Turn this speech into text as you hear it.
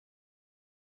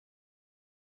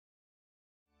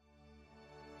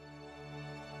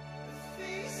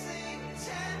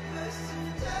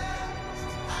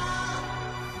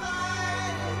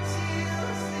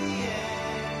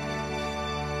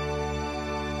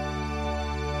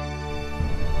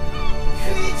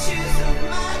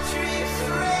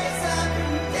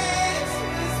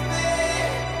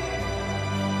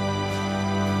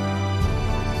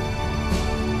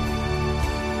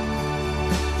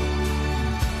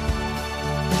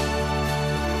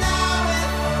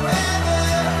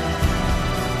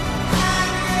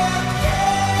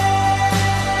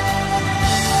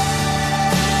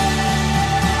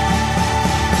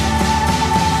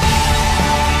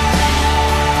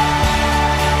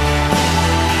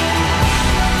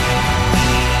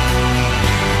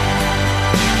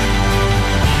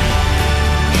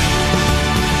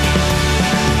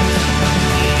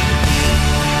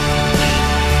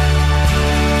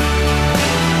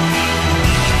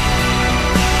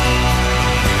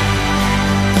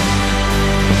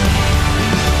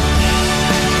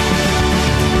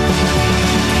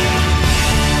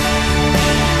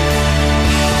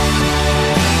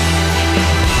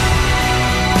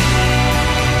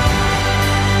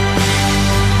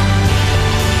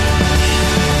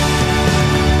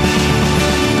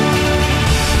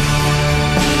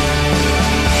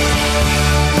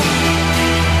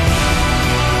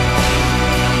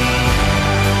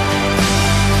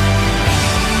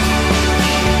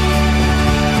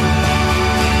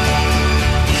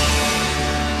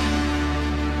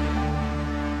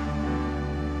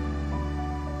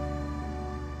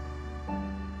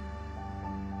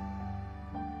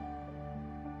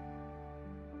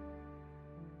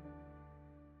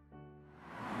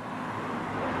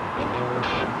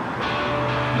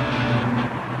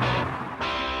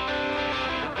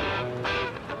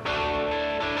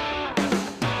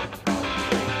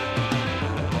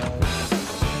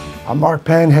I'm Mark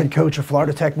Penn, head coach of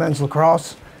Florida Tech men's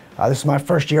lacrosse. This is my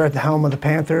first year at the helm of the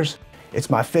Panthers. It's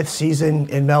my 5th season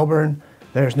in Melbourne.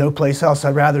 There's no place else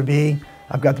I'd rather be.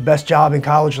 I've got the best job in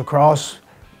college lacrosse,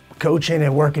 coaching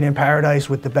and working in paradise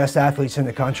with the best athletes in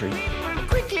the country.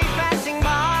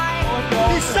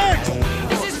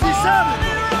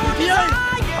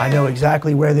 I know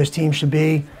exactly where this team should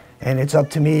be, and it's up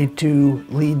to me to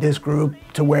lead this group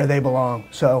to where they belong.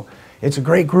 So it's a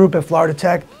great group at Florida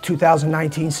Tech.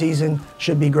 2019 season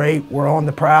should be great. We're on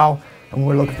the prowl, and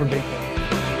we're looking for big things.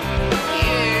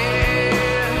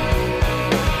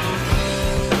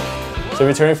 So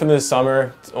returning from this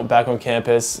summer back on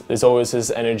campus, there's always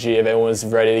this energy of everyone's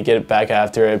ready to get back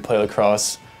after it, play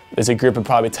lacrosse. There's a group of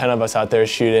probably 10 of us out there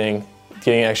shooting,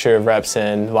 getting extra reps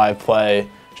in, live play,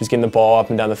 just getting the ball up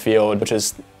and down the field, which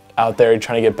is out there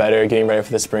trying to get better, getting ready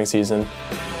for the spring season.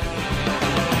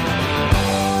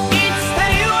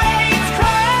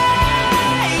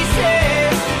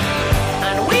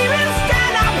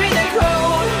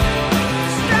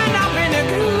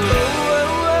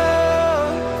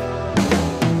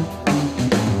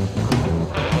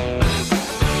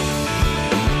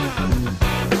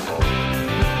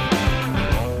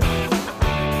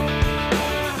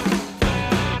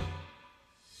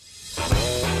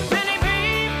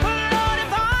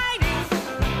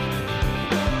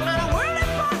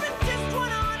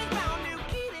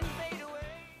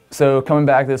 So coming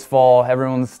back this fall,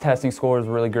 everyone's testing scores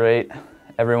were really great.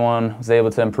 Everyone was able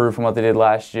to improve from what they did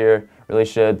last year. Really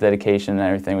showed dedication and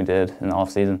everything we did in the off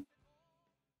season.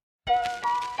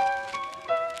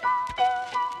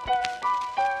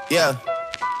 Yeah.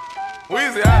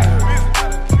 Weezy,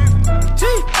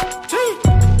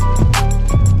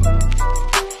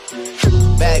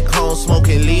 back home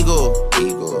smoking legal.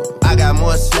 I got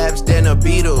more slaps than the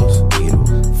Beatles.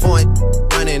 Foreign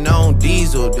running on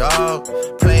diesel, dog.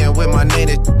 Playing with my name,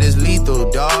 this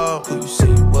lethal, dog. Who you see?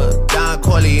 What? Don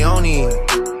Corleone.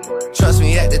 Trust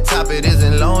me, at the top it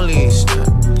isn't lonely.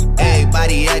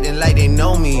 Everybody acting like they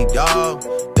know me, dog.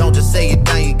 Don't just say it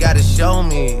down, you gotta show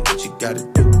me what you gotta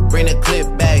do. Bring the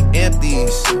clip back empty.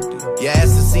 You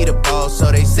asked to see the ball,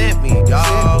 so they sent me,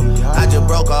 dog. I just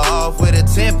broke her off with a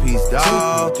 10-piece,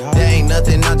 dog. There ain't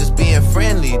nothing, I'm just being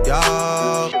friendly,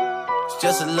 dog. It's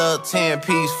just a little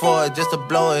 10-piece for it, just to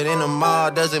blow it in the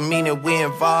mall. Doesn't mean that we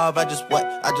involved. I just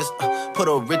put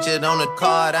a Richard on the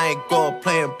card. I ain't go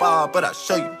playing ball, but I'll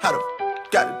show you how to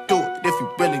gotta do it. If you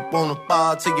really wanna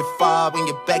ball till you fall when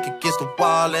you're back against the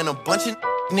wall, and a bunch of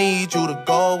need you to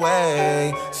go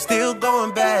away. Still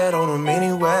going bad on them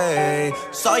anyway.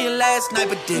 Saw you last night,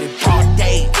 but did it all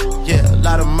day. Yeah, a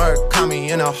lot of murk caught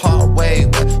me in a hard way.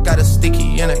 Got a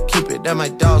sticky and I keep it at my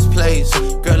dog's place.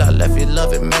 Girl, I left you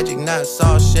loving magic, not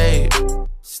all shade.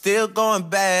 Still going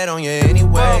bad on you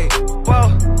anyway. Whoa,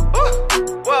 whoa,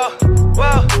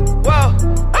 whoa, whoa.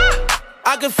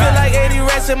 I can feel like 80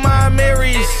 rats in my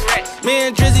Marys. Me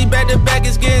and Drizzy back to back,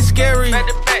 it's getting scary.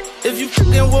 If you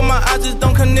fucking with my eyes, just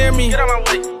don't come near me.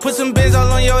 Put some bins all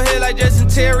on your head like Justin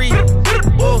Terry.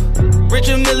 Whoa.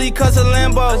 Richard Millie cause a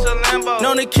Lambo.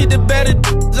 Known to keep the better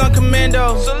on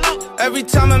commando. Every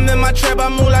time I'm in my trap, I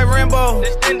move like Rambo.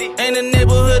 Ain't a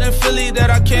neighborhood in Philly that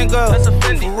I can't go.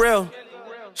 For real.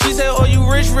 She said, oh, you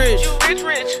rich.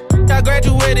 I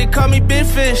graduated, call me Big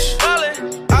Fish.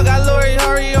 I got Lori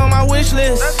Hurry on my wish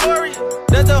list.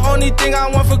 That's the only thing I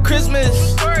want for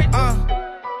Christmas.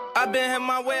 I've been having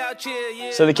my way out here,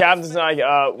 yeah. So the captains and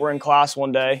I were in class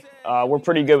one day. We're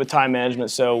pretty good with time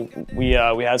management, so we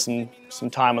had some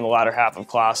time in the latter half of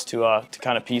class to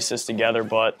kind of piece this together.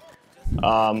 But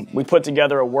we put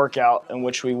together a workout in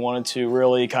which we wanted to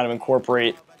really kind of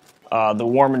incorporate the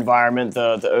warm environment,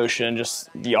 the ocean, just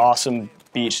the awesome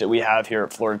beach that we have here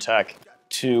at Florida Tech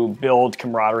to build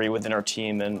camaraderie within our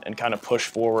team and kind of push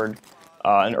forward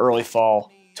in early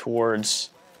fall towards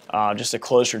just a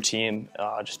closer team,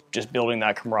 just building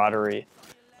that camaraderie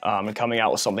and coming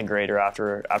out with something greater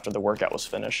after the workout was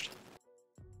finished.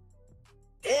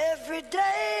 Every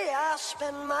day I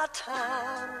spend my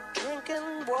time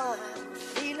drinking wine,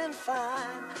 feeling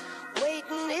fine,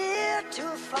 waiting here to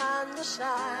find the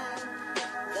sign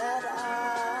that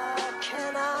I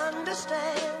can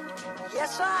understand.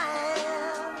 Yes, I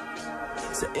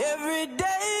am. So every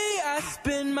day I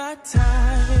spend my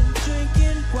time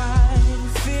drinking wine,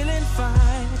 feeling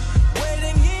fine,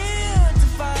 waiting here to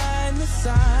find the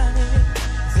sign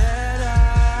that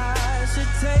I should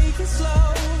take it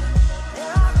slow.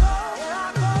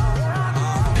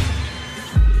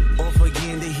 Off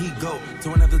again, there he go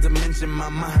to another dimension. My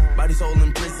mind, body, soul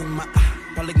in prison. My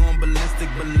probably going ballistic,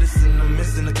 but listen, I'm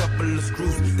missing a couple of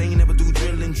screws. They ain't never do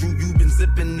drilling, Drew. You've been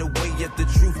zipping away at the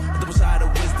truth. Double side of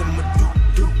wisdom,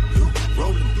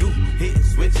 rolling, hit,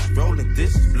 switch, rolling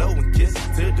dishes, blowing kisses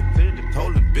to the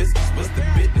holding biscuits. What's the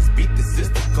business? Beat the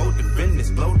system, go to business,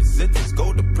 blow the sentence,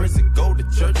 go to prison, go to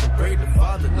church and pray to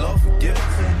Father, Lord forgive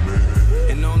us.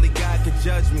 And only God can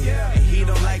judge me, and He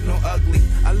don't like no ugly.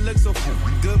 I look so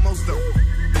good most of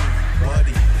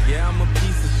buddy. Yeah, I'm a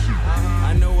piece of shit.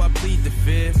 I know I plead the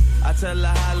fifth. I tell her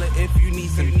holla if you need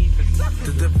some.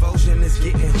 The devotion is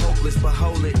getting hopeless, but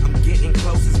hold it, I'm getting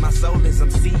closest. My soul is,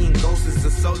 I'm seeing ghosts. A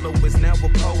soloist, now a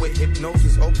poet.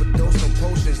 Hypnosis, overdose on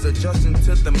potions, adjusting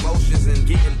to the motions and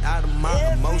getting out of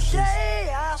my emotions. Every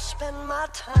day I spend my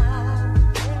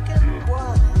time drinking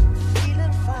wine,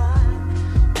 feeling fine,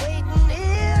 waiting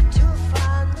here to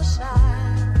find the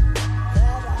sign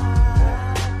that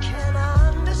I can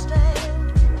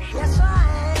understand. Yes, I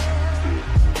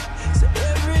am. So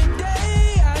every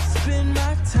day I spend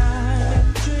my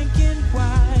time drinking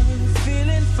wine,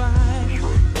 feeling fine,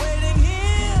 waiting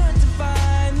here to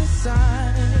find the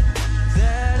sign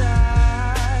that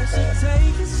I should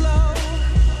take it slow.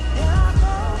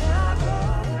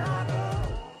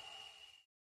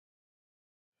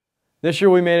 This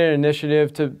year we made an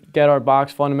initiative to get our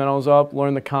box fundamentals up,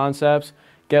 learn the concepts,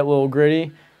 get a little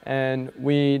gritty, and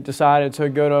we decided to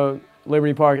go to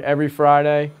Liberty Park every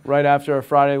Friday right after a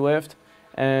Friday lift,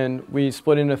 and we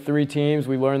split into 3 teams.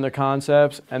 We learned the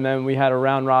concepts, and then we had a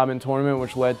round robin tournament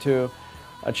which led to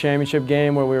a championship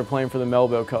game where we were playing for the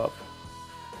Melville Cup.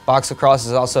 Box lacrosse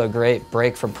is also a great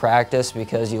break from practice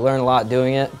because you learn a lot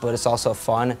doing it, but it's also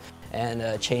fun and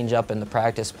a change up in the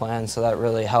practice plan, so that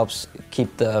really helps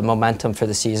keep the momentum for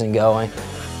the season going.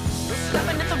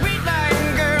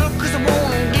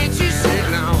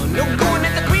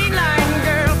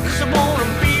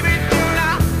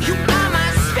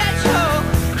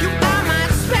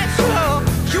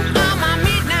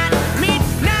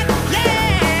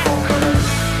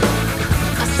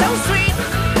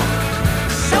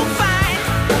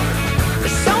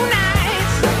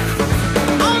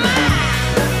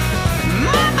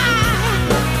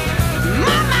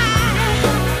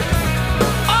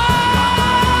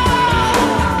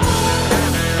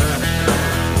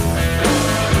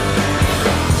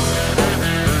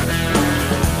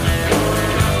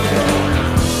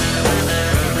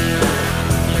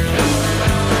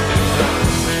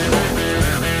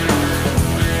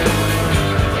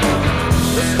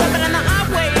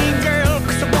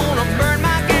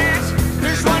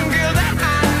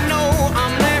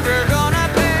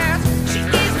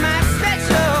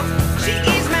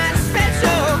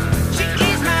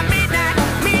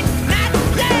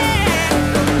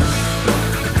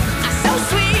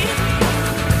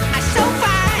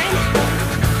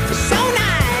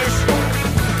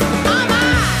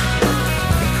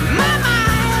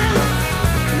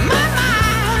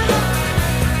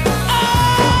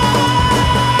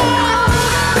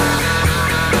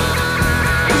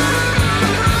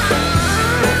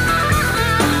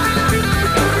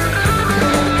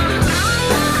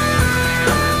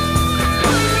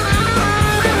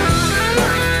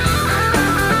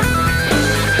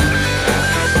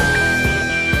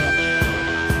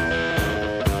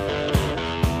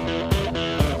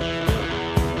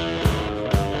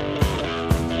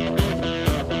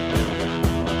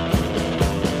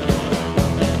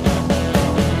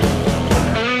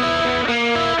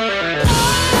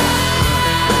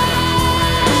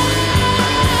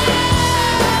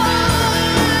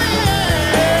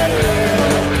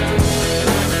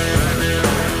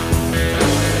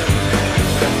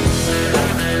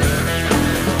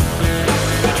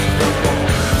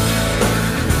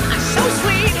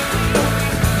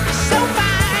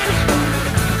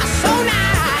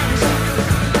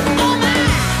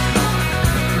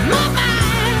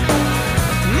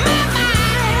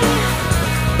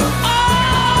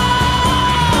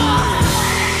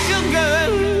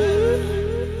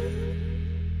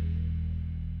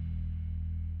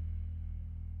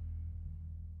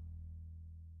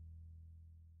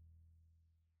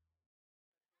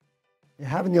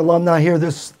 Having the alumni here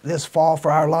this fall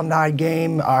for our alumni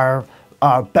game, our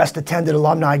best attended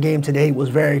alumni game to date, was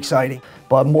very exciting.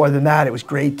 But more than that, it was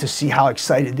great to see how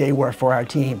excited they were for our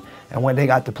team. And when they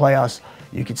got to play us,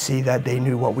 you could see that they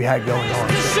knew what we had going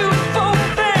on.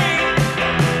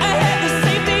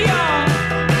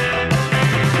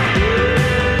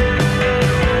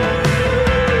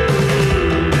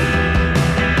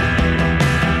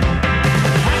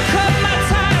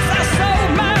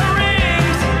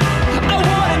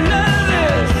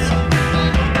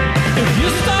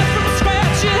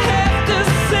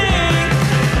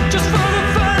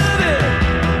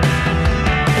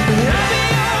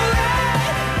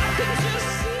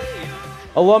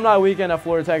 Alumni weekend at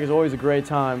Florida Tech is always a great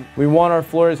time. We won our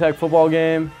Florida Tech football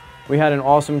game, we had an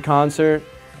awesome concert,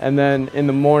 and then in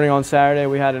the morning on Saturday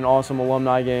we had an awesome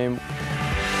alumni game.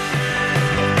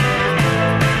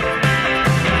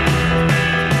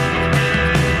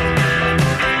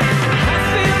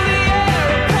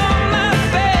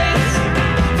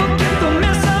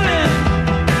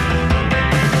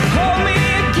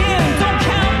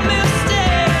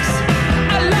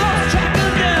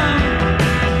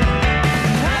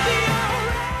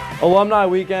 Alumni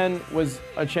weekend was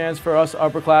a chance for us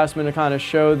upperclassmen to kind of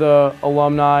show the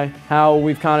alumni how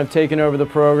we've kind of taken over the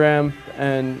program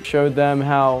and showed them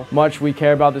how much we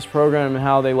care about this program and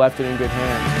how they left it in good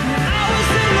hands.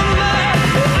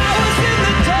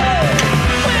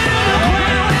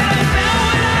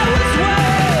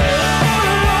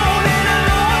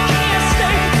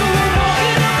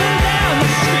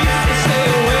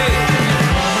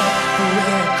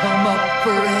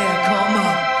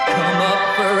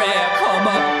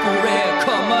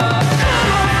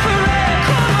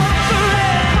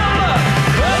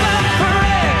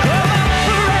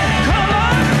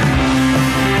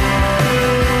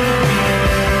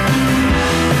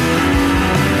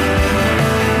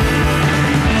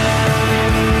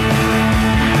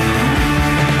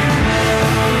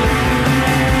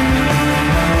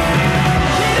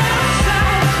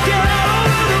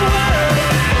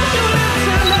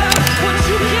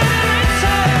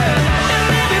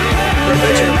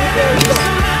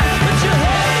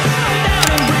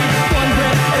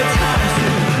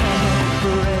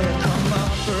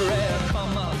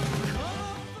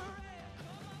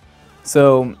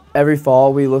 So every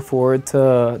fall we look forward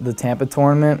to the Tampa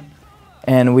tournament,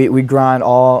 and we grind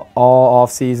all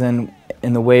off season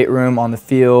in the weight room, on the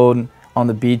field, on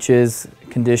the beaches,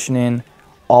 conditioning,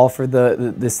 all for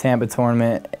this Tampa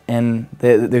tournament. And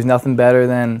there's nothing better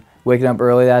than waking up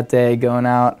early that day, going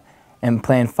out and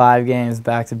playing 5 games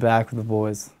back to back with the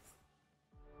boys.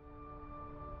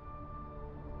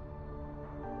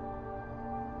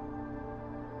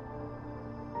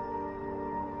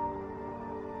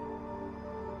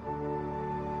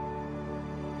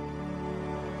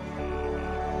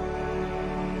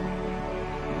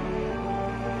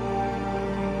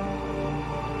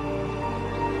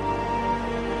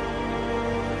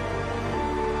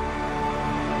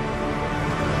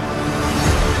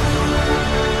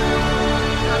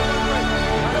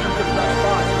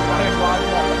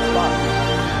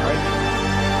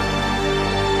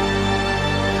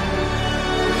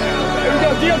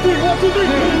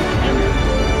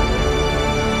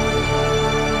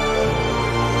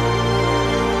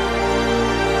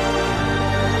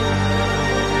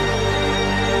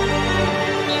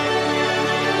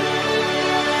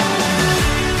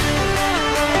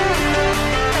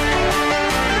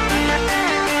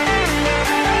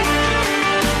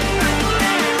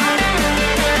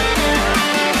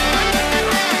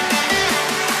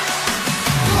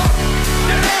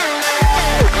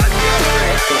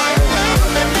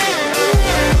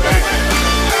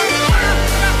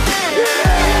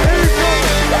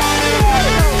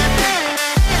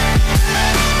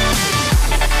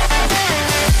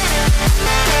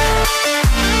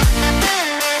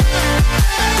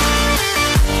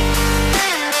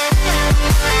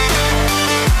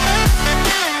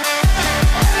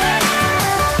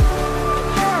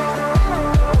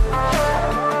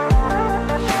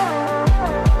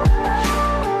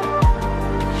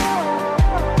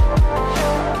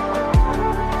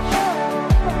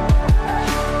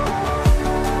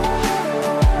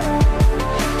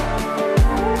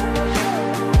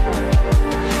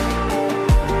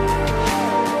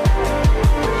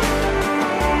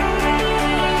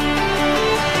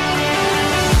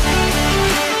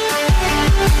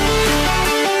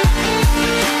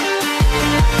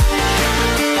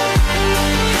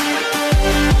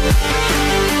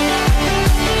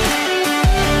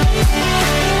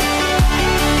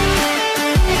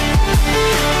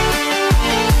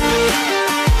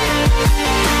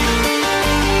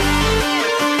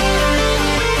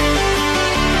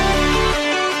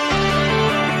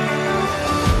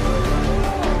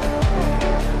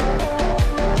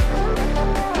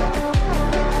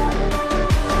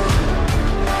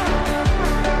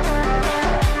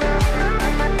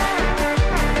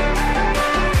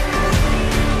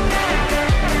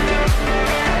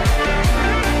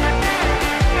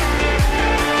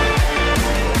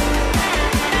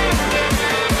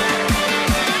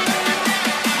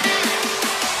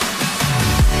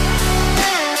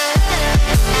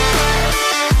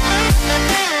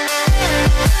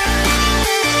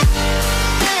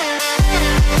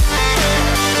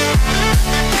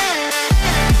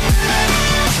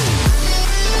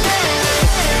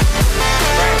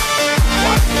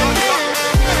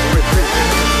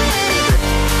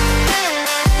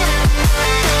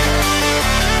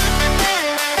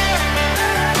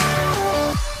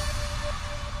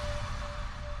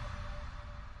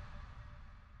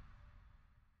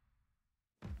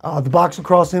 The box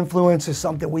lacrosse influence is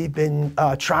something we've been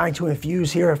trying to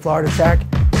infuse here at Florida Tech.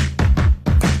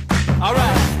 All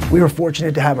right. We were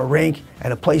fortunate to have a rink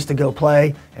and a place to go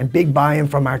play, and big buy-in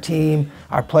from our team,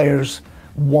 our players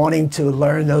wanting to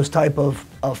learn those type of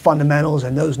fundamentals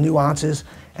and those nuances,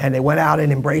 and they went out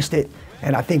and embraced it,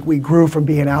 and I think we grew from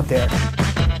being out there.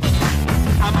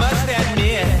 I must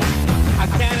admit, I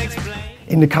can't explain.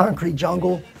 In the concrete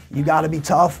jungle, you gotta be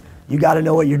tough, you gotta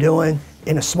know what you're doing.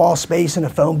 In a small space in a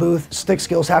phone booth, stick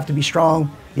skills have to be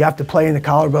strong, you have to play in the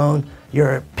collarbone,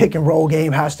 your pick and roll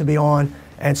game has to be on,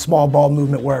 and small ball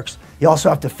movement works. You also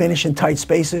have to finish in tight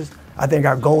spaces. I think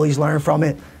our goalies learn from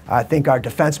it. I think our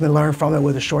defensemen learn from it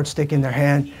with a short stick in their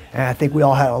hand, and I think we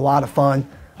all had a lot of fun.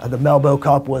 The Melbo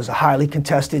Cup was a highly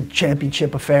contested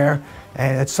championship affair,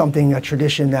 and it's something, a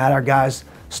tradition that our guys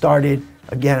started.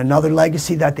 Again, another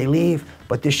legacy that they leave,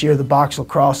 but this year the box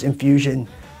lacrosse infusion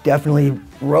definitely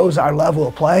rose our level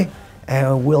of play,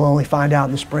 and we'll only find out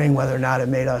in the spring whether or not it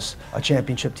made us a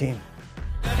championship team.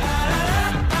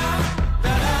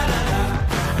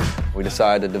 We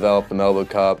decided to develop the Melbo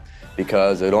Cup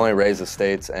because it would only raise the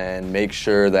stakes and make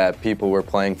sure that people were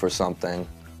playing for something.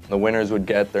 The winners would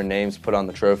get their names put on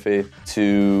the trophy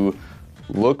to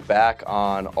look back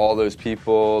on all those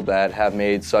people that have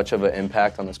made such of an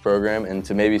impact on this program, and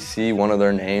to maybe see one of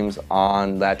their names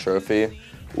on that trophy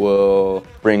will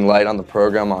bring light on the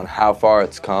program on how far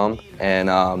it's come and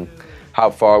how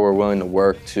far we're willing to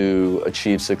work to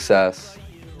achieve success.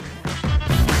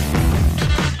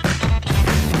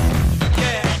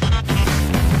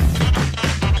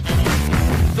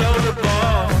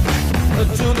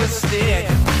 To the stick.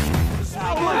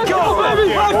 Go,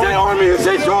 baby! Say Army! You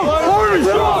say strong! Army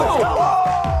strong!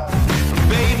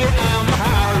 Baby, I'm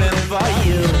howling for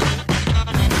you.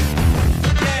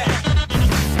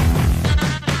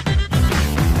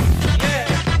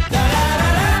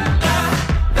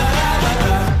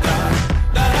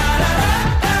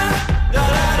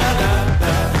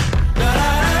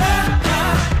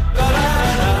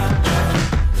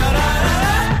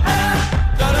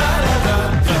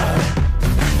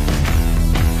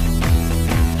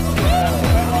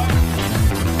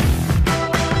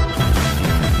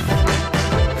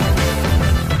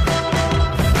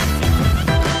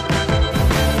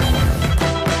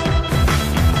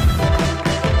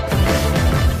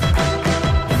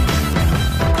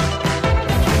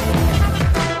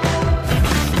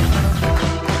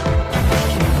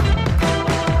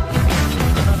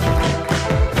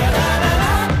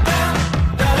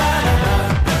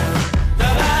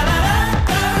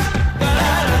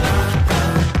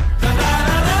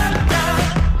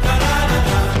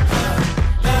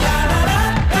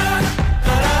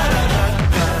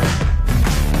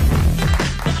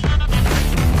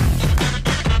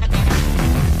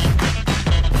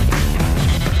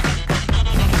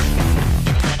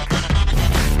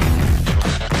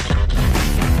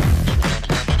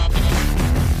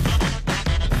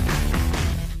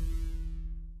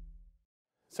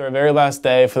 So our very last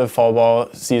day for the fall ball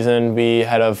season, we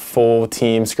had a full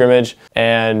team scrimmage,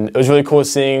 and it was really cool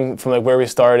seeing from like where we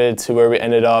started to where we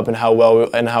ended up, and how well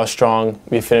and how strong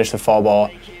we finished the fall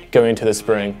ball going into the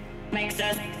spring.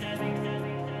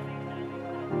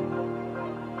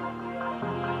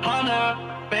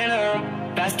 Harder, better,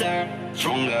 faster,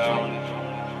 stronger.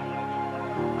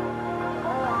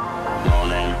 More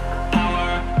than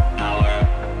power,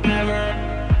 never.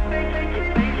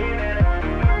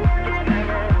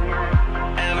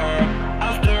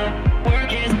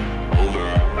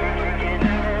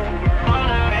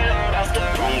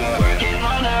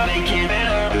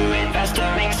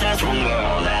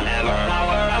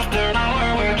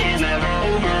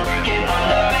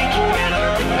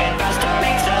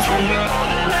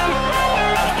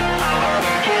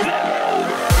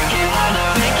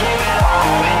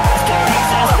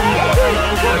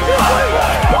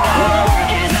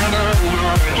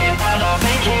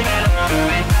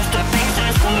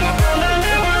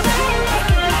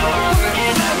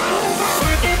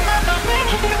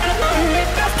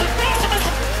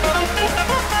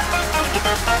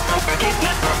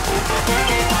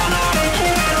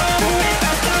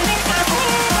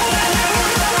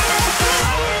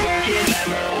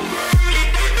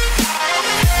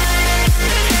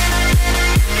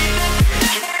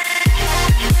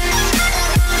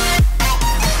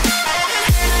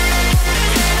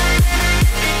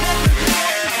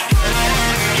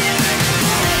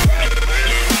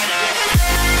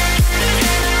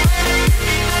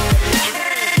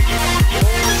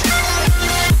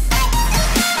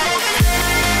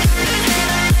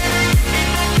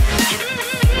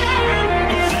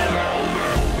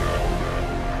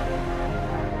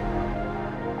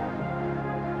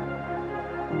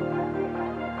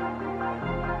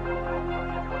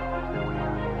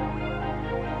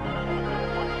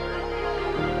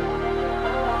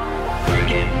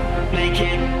 make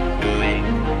it, do it,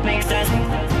 makes sense.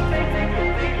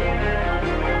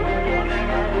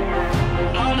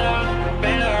 Harder,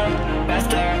 better,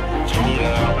 faster,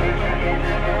 stronger.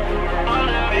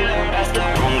 Harder, better, faster,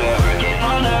 stronger. Work it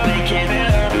harder, make it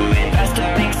better, do it faster,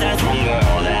 makes sense. Stronger,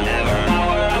 more than ever.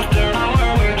 Hour after hour,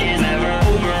 work is never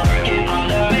over. Work it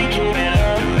harder, make it better,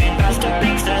 do it faster,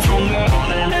 makes sense. Stronger, more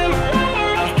than ever.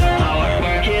 Hour after hour,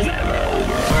 work is never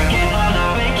over. Work it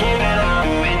harder, make it better,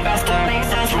 do it faster, makes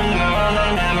sense. Stronger, more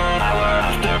than ever. Hour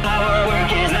after hour,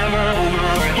 work is never over.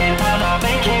 Work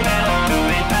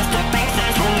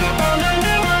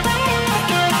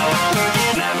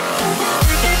it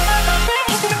harder,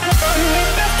 make it better, do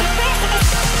it faster,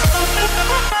 makes sense. Stronger,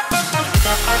 more than ever.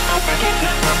 Hour after hour, work is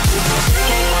never over.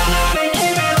 Work it harder, make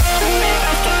it better, do it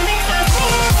faster, makes sense.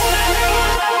 Work it never over.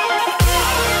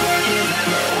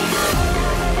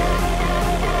 Work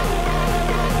it harder,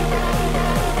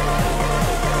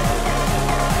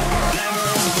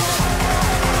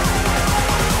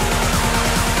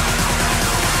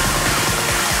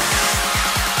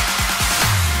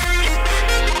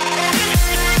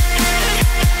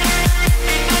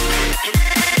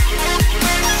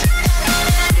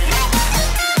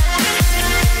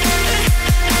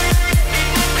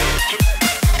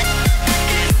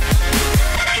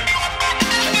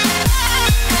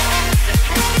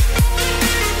 it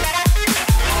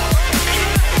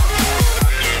better,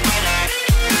 do it faster,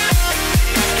 makes sense.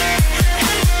 More than ever. Hour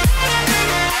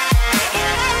after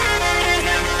hour,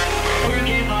 work is never over.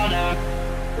 Work it harder,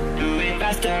 do it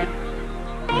faster,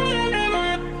 more than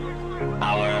ever.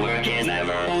 Our work is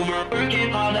never over. Work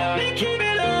it harder, make it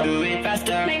better, do it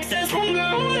faster, makes us stronger,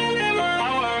 more than ever.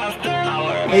 Hour after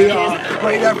hour, work is never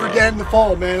Great effort to end the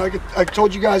fall, man. Like I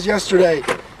told you guys yesterday,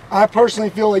 I personally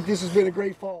feel like this has been a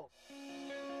great fall.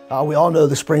 We all know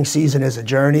the spring season is a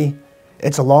journey.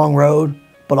 It's a long road,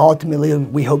 but ultimately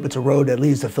we hope it's a road that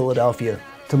leads to Philadelphia,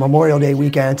 to Memorial Day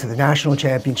weekend, to the national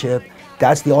championship.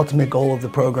 That's the ultimate goal of the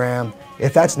program.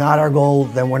 If that's not our goal,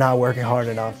 then we're not working hard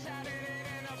enough.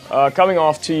 Coming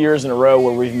off 2 years in a row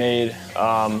where we've made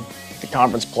the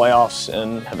conference playoffs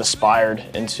and have aspired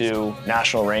into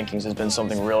national rankings has been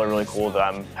something really, really cool that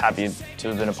I'm happy to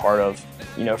have been a part of.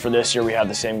 You know, for this year we have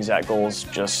the same exact goals,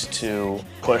 just to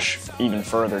push even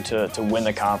further to win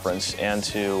the conference and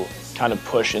to kind of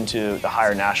push into the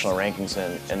higher national rankings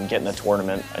and get in the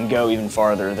tournament and go even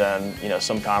farther than, you know,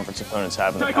 some conference opponents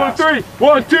have in the past. Take on 3.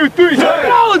 1, 2, 3.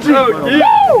 Technology!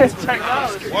 Oh, it's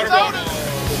technology.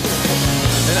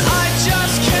 And I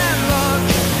just can't look,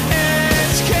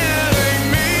 it's killing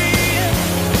me,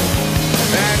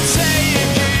 and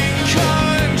taking control.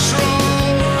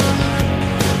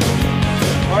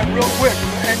 All right, real quick, I'm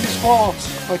gonna end this fall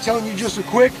by telling you just a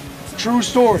quick, true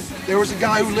story. There was a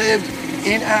guy who lived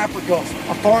in Africa,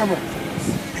 a farmer,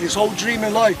 and his whole dream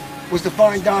in life was to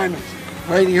find diamonds,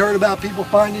 right? He heard about people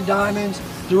finding diamonds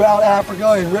throughout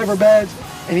Africa in riverbeds,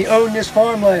 and he owned this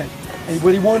farmland.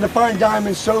 But he wanted to find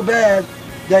diamonds so bad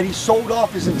that he sold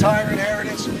off his entire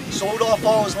inheritance, sold off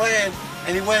all his land,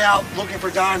 and he went out looking for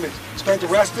diamonds. Spent the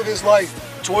rest of his life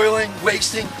toiling,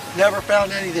 wasting, never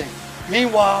found anything.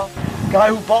 Meanwhile, the guy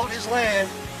who bought his land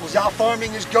was out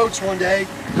farming his goats one day,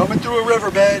 coming through a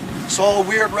riverbed, saw a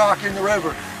weird rock in the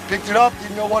river, picked it up,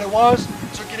 didn't know what it was,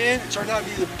 took it in, it turned out to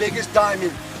be the biggest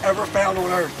diamond ever found on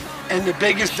earth. And the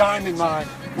biggest diamond mine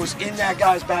was in that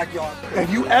guy's backyard. If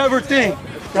you ever think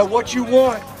that what you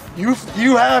want, you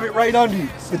have it right under you.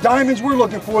 The diamonds we're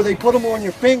looking for, they put them on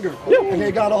your finger, and they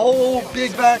got a whole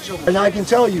big batch of them. And I can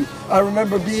tell you, I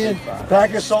remember being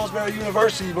back at Salisbury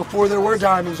University before there were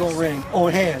diamonds on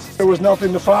hands. There was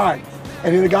nothing to find.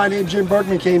 And then a guy named Jim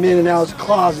Berkman came in, and now it's a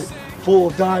closet full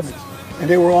of diamonds. And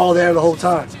they were all there the whole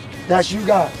time. That's you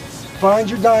guys. Find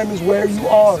your diamonds where you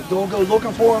are. Don't go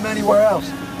looking for them anywhere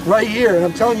else. Right here. And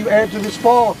I'm telling you, after this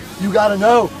fall, you got to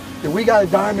know that we got a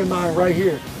diamond mine right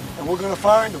here. And we're going to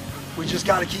find them. We just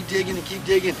got to keep digging and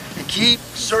keep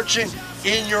searching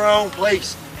in your own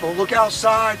place. Don't look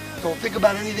outside. Don't think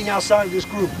about anything outside of this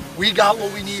group. We got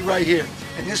what we need right here.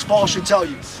 And this fall should tell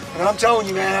you. And I'm telling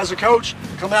you, man, as a coach,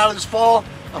 coming out of this fall,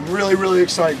 I'm really, really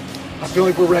excited. I feel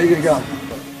like we're ready to go.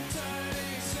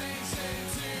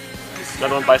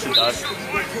 Another one bites the dust.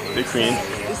 Big queen.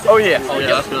 Oh yeah. Oh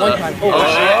yeah. One time.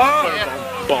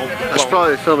 I should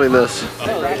probably be filming this.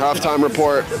 Halftime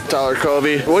report, Tyler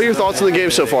Covey. What are your thoughts on the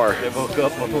game so far?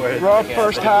 Rough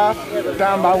first half,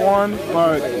 down by 1,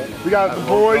 but we got the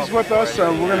boys with us,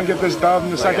 so we're going to get this dub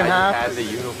in the second half.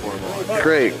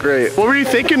 Great, great. What were you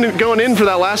thinking going in for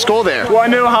that last goal there? Well, I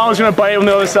knew Howell was going to bite on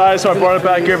the other side, so I brought it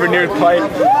back over near the pipe.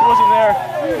 It wasn't there.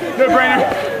 No brainer.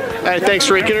 Hey, thanks,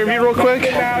 Rick. Interview real quick?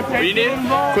 What do you need?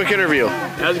 Quick interview.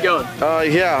 How's it going?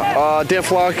 Dan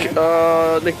Flock,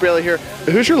 Nick Bailey here.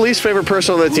 Who's your least favorite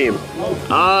person on the team?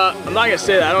 I'm not gonna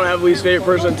say that. I don't have a least favorite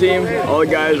person on the team. All the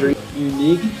guys are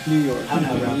unique New York.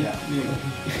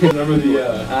 Remember the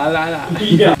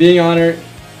yeah. Being honored.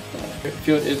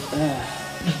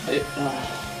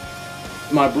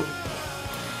 My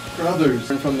brothers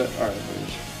from the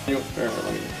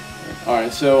all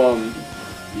right. So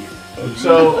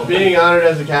being honored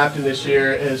as a captain this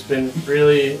year has been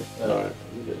really